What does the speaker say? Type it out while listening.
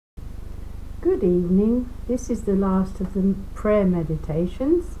Good evening. This is the last of the prayer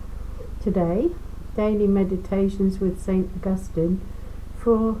meditations today, daily meditations with St. Augustine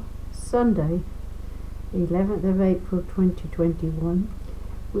for Sunday, 11th of April 2021,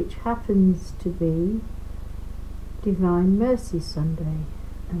 which happens to be Divine Mercy Sunday.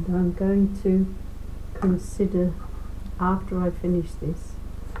 And I'm going to consider, after I finish this,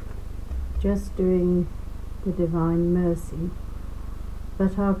 just doing the Divine Mercy,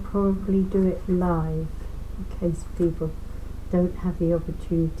 but I'll probably do it live in case people don't have the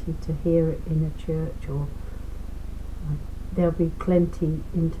opportunity to hear it in a church, or there'll be plenty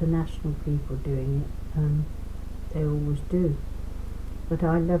international people doing it, they always do, but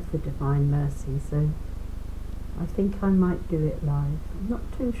I love the Divine Mercy, so I think I might do it live. I'm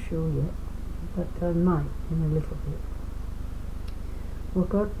not too sure yet, but I might in a little bit. Well,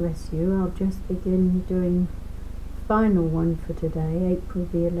 God bless you. I'll just begin doing final one for today, April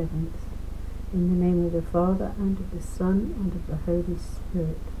the 11th. In the name of the Father, and of the Son, and of the Holy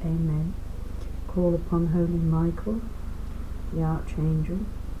Spirit. Amen. Call upon Holy Michael, the Archangel.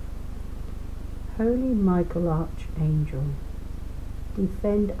 Holy Michael, Archangel,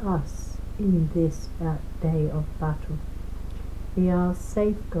 defend us in this day of battle. Be our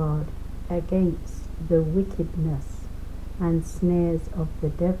safeguard against the wickedness and snares of the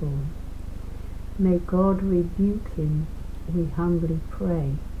devil. May God rebuke him, we humbly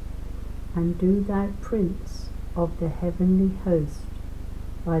pray. And do thou, Prince of the heavenly host,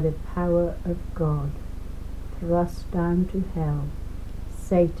 by the power of God, thrust down to hell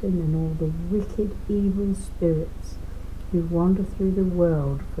Satan and all the wicked evil spirits who wander through the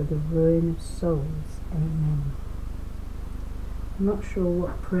world for the ruin of souls. Amen. I'm not sure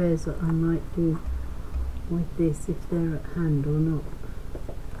what prayers that I might do with this, if they're at hand or not.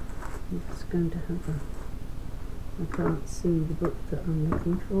 I'm just going to have I can't see the book that I'm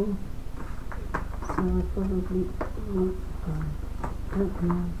looking for, so I probably won't. I don't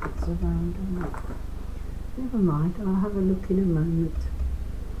know if it's around or not. Never mind, I'll have a look in a moment.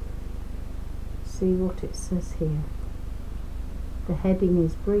 See what it says here. The heading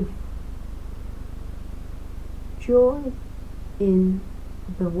is brief. Joy in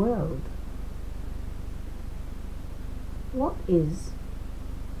the world. What is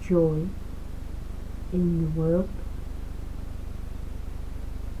joy in the world?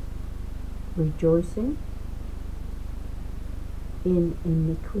 Rejoicing in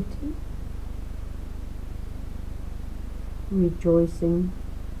iniquity, rejoicing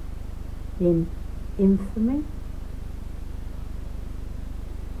in infamy,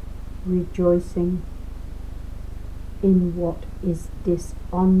 rejoicing in what is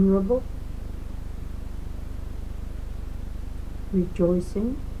dishonourable,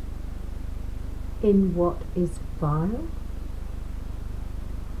 rejoicing in what is vile.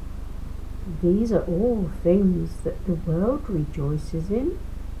 These are all things that the world rejoices in,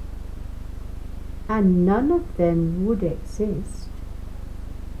 and none of them would exist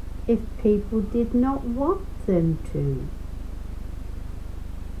if people did not want them to.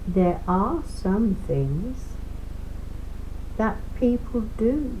 There are some things that people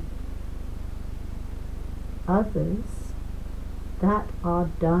do, others that are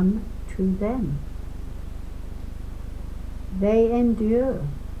done to them. They endure,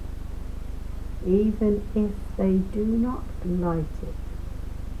 even if they do not like it.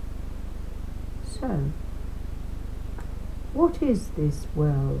 So, what is this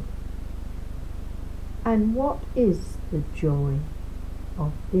world? And what is the joy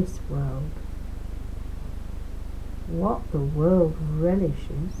of this world? What the world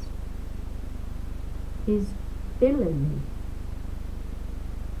relishes is villainy,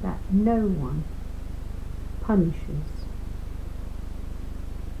 that no one punishes.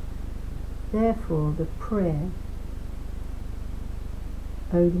 Therefore the prayer,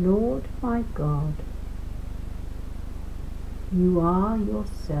 O Lord my God, you are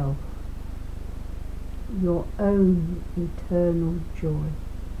yourself your own eternal joy,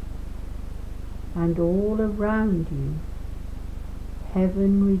 and all around you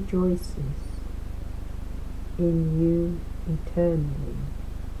heaven rejoices in you eternally.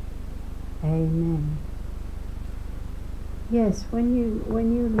 Amen. Yes, when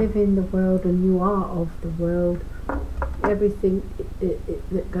you live in the world and you are of the world, everything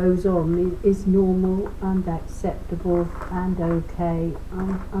that goes on is normal and acceptable and okay.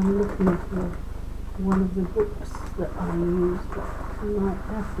 I'm looking for one of the books that I use, but I might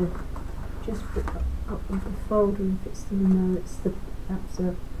have to just put up with the folder if it's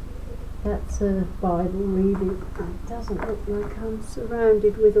still that's a Bible reading. It doesn't look like I'm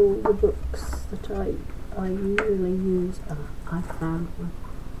surrounded with all the books that I usually use. I found one.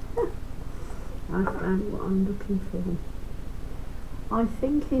 found what I'm looking for. I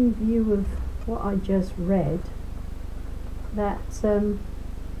think in view of what I just read, that I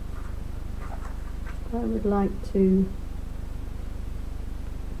would like to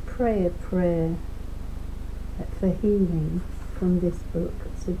pray a prayer for healing from this book.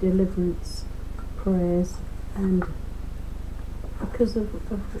 It's a deliverance prayers, and because of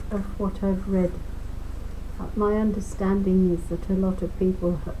what I've read, my understanding is that a lot of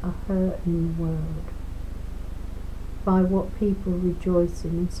people are hurt in the world by what people rejoice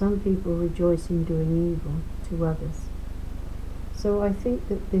in, and some people rejoice in doing evil to others. So I think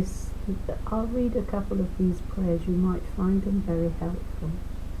that I'll read a couple of these prayers. You might find them very helpful.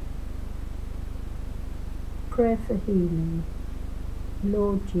 Prayer for healing.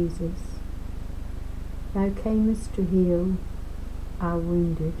 Lord Jesus, Thou camest to heal our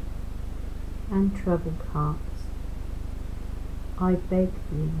wounded and troubled hearts. I beg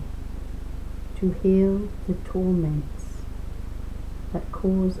Thee to heal the torments that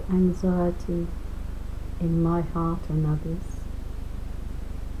cause anxiety in my heart and others.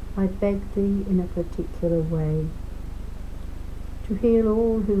 I beg Thee in a particular way to heal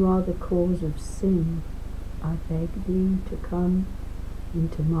all who are the cause of sin. I beg Thee to come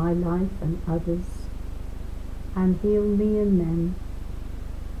into my life and others and heal me and them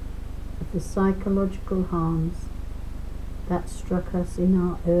of the psychological harms that struck us in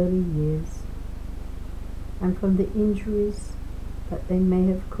our early years, and from the injuries that they may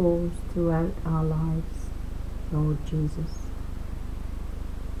have caused throughout our lives, Lord Jesus.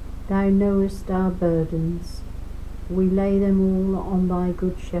 Thou knowest our burdens, we lay them all on Thy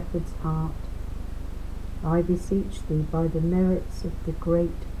good shepherd's heart. I beseech Thee by the merits of the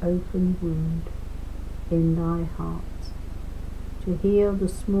great open wound in Thy heart, to heal the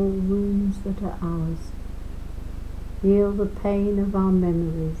small wounds that are ours, heal the pain of our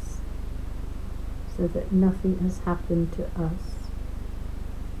memories, so that nothing has happened to us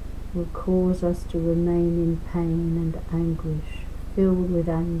will cause us to remain in pain and anguish, filled with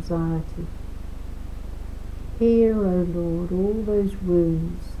anxiety. Heal, O Lord, all those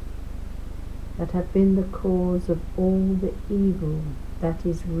wounds that have been the cause of all the evil that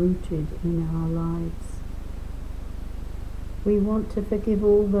is rooted in our lives. We want to forgive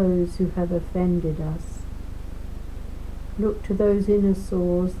all those who have offended us. Look to those inner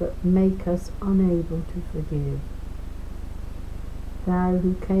sores that make us unable to forgive. Thou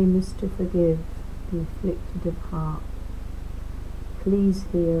who camest to forgive the afflicted of heart, please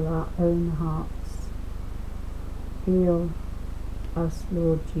heal our own hearts. Heal us,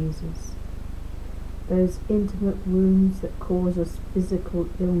 Lord Jesus, those intimate wounds that cause us physical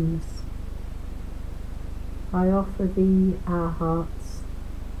illness. I offer Thee our hearts.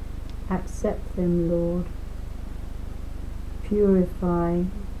 Accept them, Lord. Purify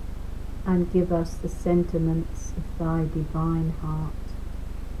and give us the sentiments of Thy divine heart.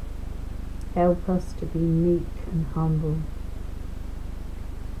 Help us to be meek and humble.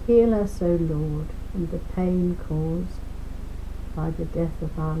 Heal us, O Lord, from the pain caused by the death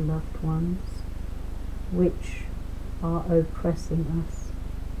of our loved ones, which are oppressing us.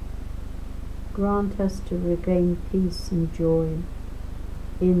 Grant us to regain peace and joy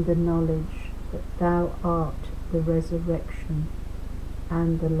in the knowledge that Thou art the resurrection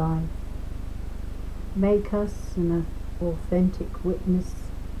and the life. Make us an authentic witness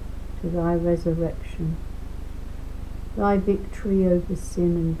to Thy resurrection, Thy victory over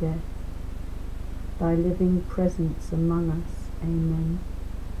sin and death, Thy living presence among us. Amen.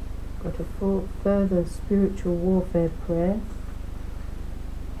 Got a further spiritual warfare prayer.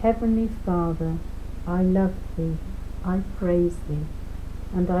 Heavenly Father, I love Thee, I praise Thee,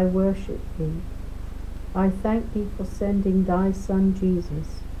 and I worship Thee. I thank Thee for sending Thy Son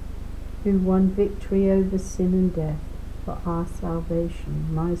Jesus, who won victory over sin and death for our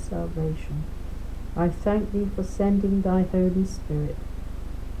salvation, my salvation. I thank Thee for sending Thy Holy Spirit,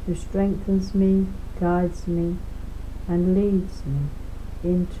 who strengthens me, guides me, and leads me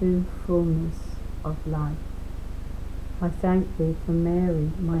into fullness of life. I thank Thee for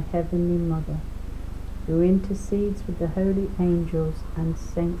Mary, my heavenly Mother, who intercedes with the holy angels and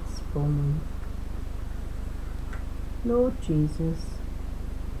saints for me. Lord Jesus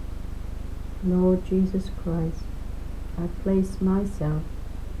Christ, I place myself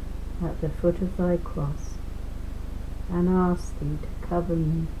at the foot of Thy cross and ask Thee to cover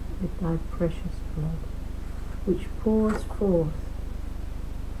me with Thy precious blood, which pours forth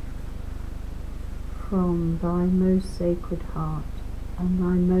from Thy most sacred heart and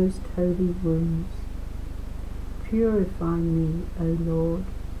Thy most holy wounds. Purify me, O Lord,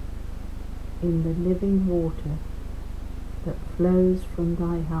 in the living water that flows from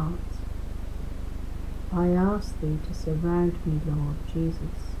Thy heart. I ask thee to surround me, Lord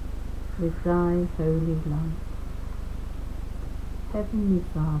Jesus, with thy holy light. Heavenly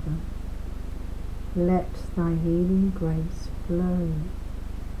Father, let thy healing grace flow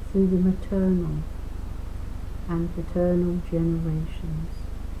through the maternal and paternal generations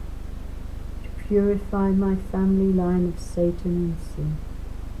to purify my family line of Satan and sin.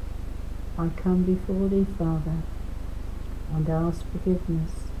 I come before thee, Father, and ask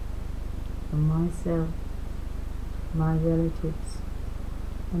forgiveness for myself, my relatives,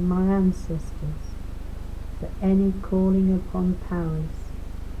 and my ancestors for any calling upon powers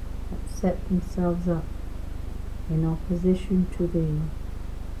that set themselves up in opposition to thee,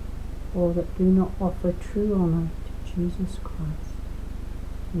 or that do not offer true honour to Jesus Christ.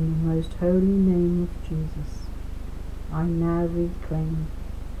 In the most holy name of Jesus, I now reclaim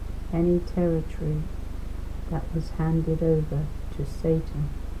any territory that was handed over to Satan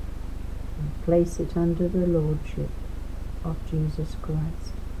and place it under the lordship of Jesus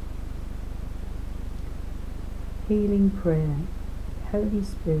Christ. Healing prayer. Holy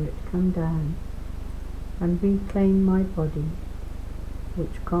Spirit, come down and reclaim my body,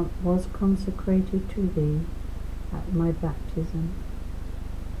 which was consecrated to thee at my baptism,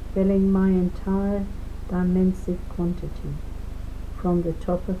 filling my entire dimensive quantity from the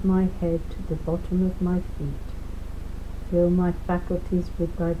top of my head to the bottom of my feet. Fill my faculties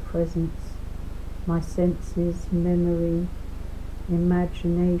with thy presence, my senses, memory,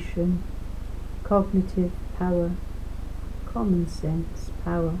 imagination, cognitive power, common sense,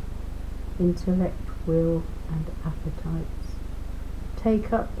 power, intellect, will, and appetites.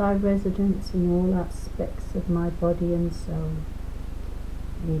 Take up thy residence in all aspects of my body and soul.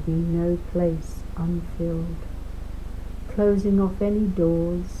 Leaving no place unfilled, closing off any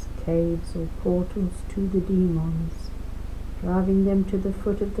doors, caves, or portals to the demons, driving them to the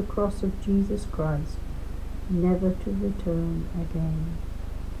foot of the cross of Jesus Christ, never to return again.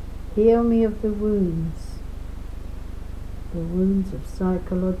 Heal me of the wounds of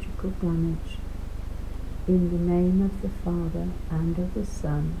psychological damage, in the name of the Father, and of the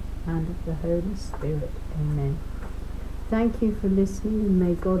Son, and of the Holy Spirit. Amen. Thank you for listening, and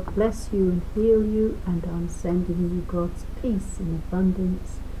may God bless you and heal you, and I'm sending you God's peace in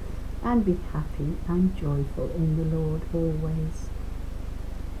abundance, and be happy and joyful in the Lord always.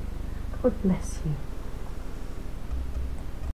 God bless you.